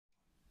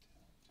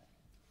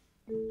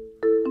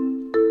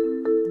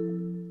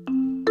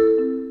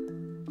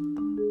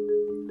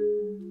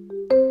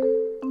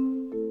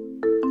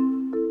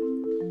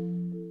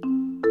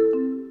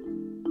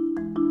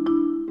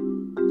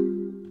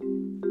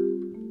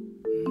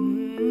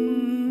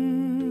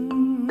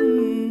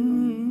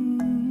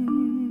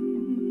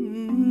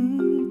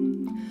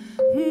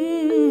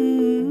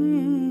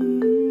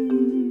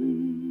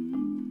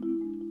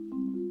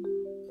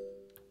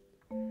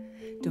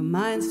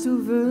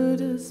Du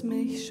würdest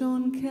mich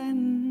schon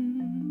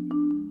kennen.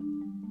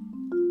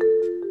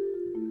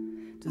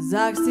 Du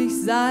sagst, ich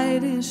sei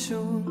dir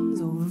schon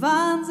so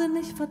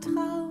wahnsinnig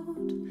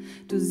vertraut.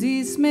 Du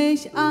siehst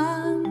mich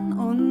an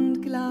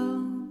und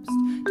glaubst,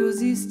 du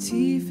siehst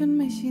tief in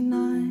mich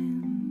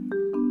hinein.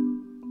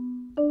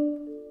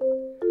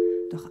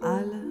 Doch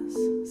alles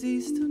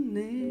siehst du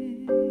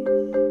nicht.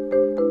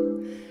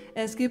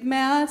 Es gibt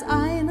mehr als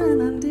einen,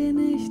 an den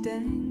ich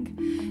denk,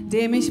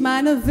 dem ich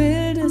meine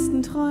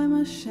wildesten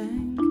Träume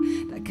schenk.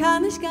 Da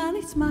kann ich gar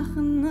nichts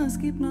machen, es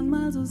gibt nun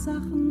mal so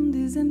Sachen,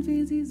 die sind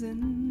wie sie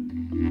sind.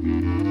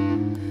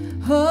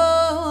 Oh,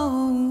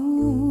 oh,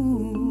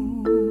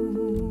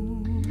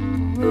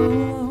 oh,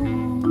 oh.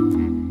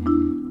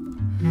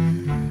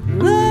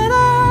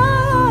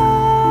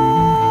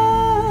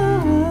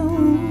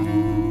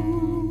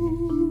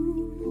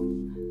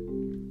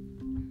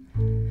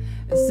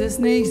 Es ist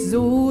nicht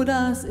so,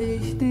 dass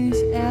ich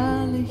nicht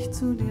ehrlich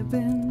zu dir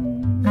bin.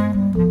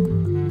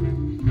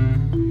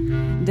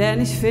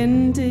 Denn ich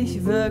find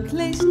dich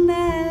wirklich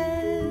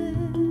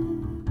nett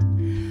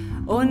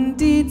und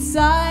die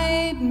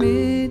Zeit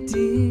mit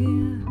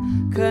dir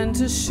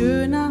könnte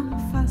schöner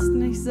fast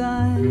nicht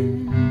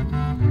sein.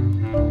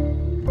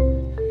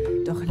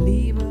 Doch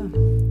Liebe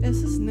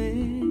ist es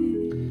nicht.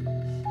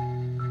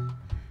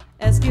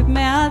 Es gibt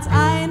mehr als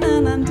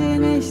einen, an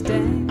den ich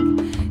denk,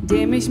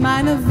 dem ich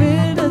meine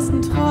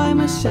wildesten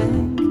Träume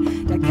schenk.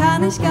 Da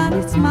kann ich gar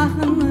nichts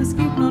machen, es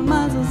gibt nun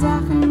mal so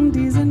Sachen,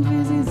 die sind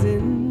wie sie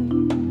sind.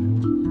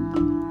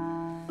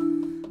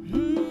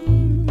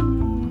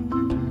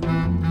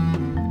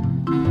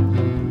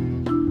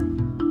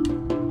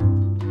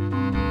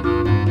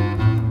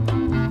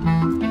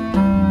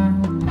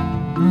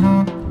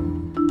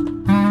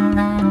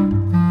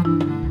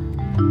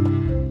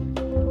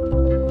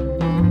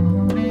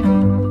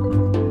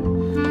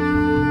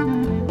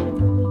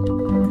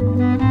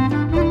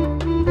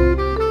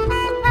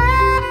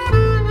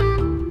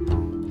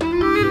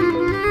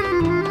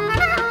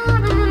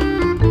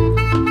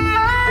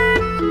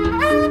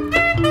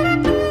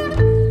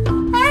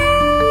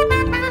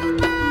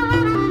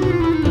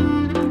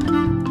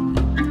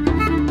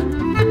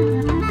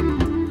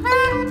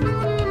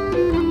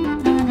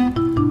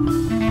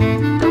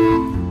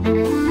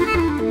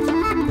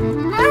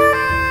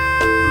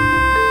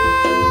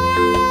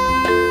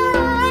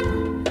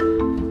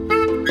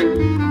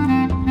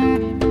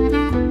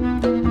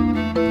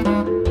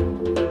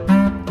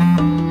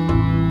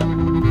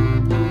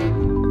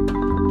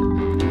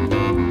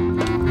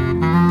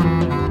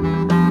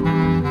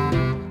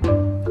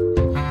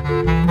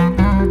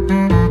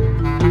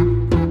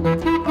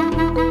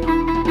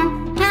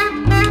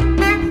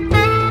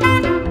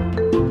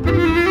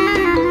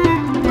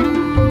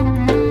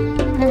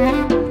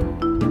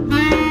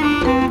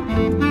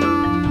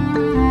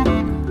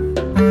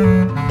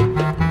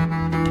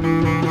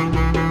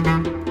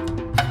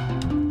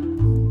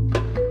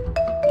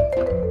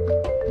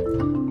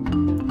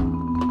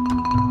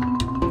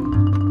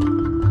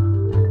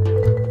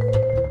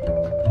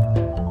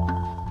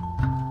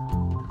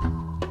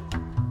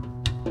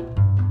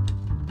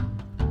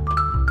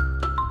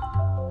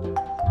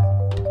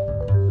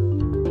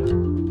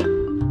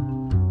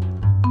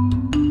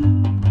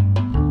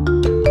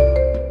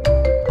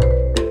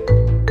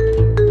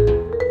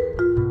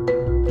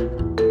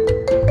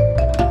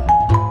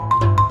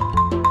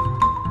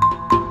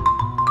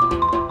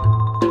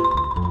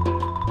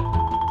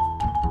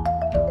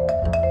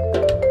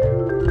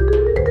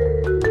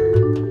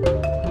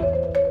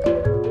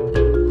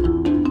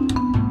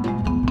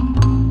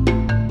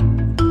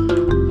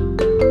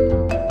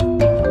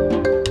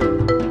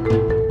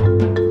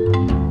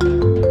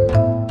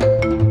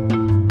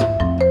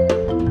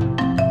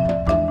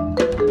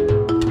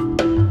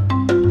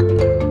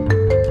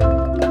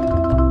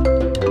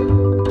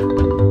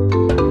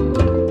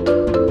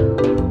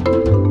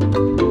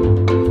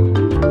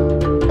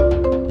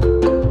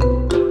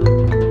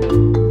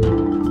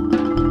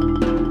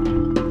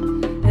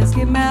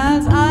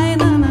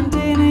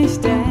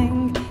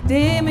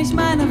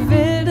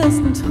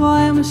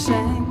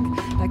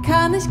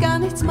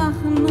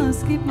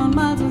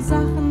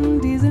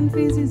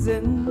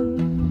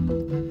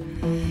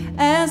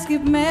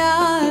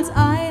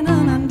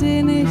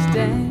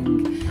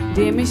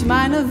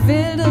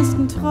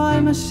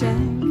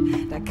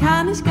 Schenk. Da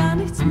kann ich gar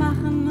nichts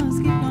machen, es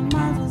gibt nun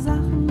mal so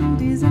Sachen,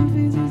 die sind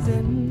wie sie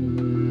sind.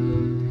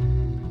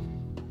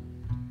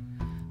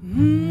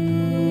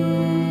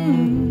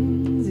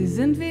 Sie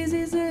sind wie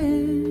sie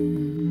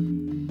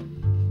sind.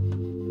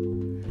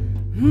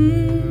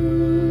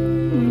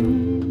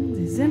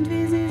 Sie sind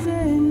wie sie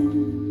sind.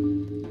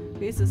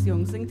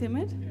 Jungs, singt ihr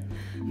mit?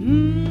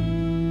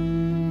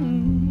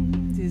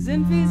 Sie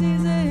sind, wie sie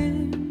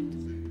sind.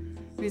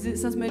 Wie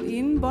ist das mit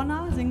Ihnen,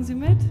 Bonner? Singen Sie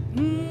mit?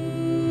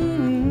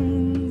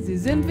 Sie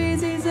sind, wie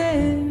sie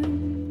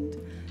sind.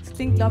 Das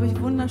klingt, glaube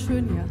ich,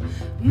 wunderschön hier.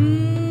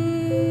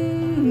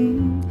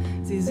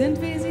 Sie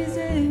sind, wie sie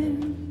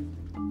sind.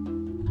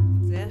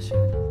 Sehr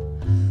schön.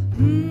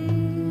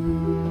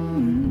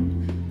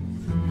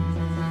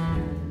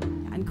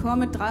 Ein Chor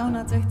mit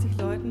 360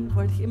 Leuten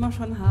wollte ich immer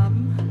schon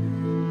haben.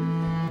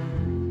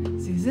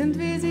 Sie sind,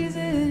 wie sie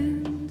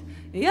sind.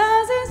 Ja,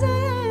 sie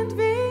sind,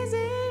 wie sie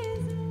sind.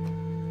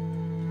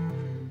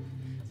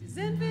 Sie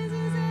sind, wie sie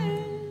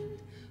sind.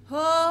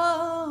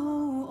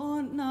 Oh,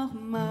 und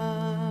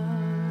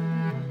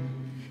nochmal.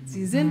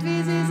 Sie sind,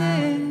 wie sie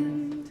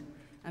sind.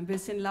 Ein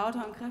bisschen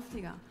lauter und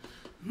kräftiger.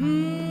 Sie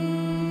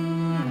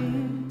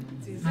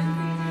sind, wie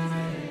sie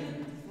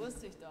sind.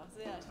 Wusste ich doch,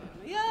 sehr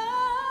schön. Ja.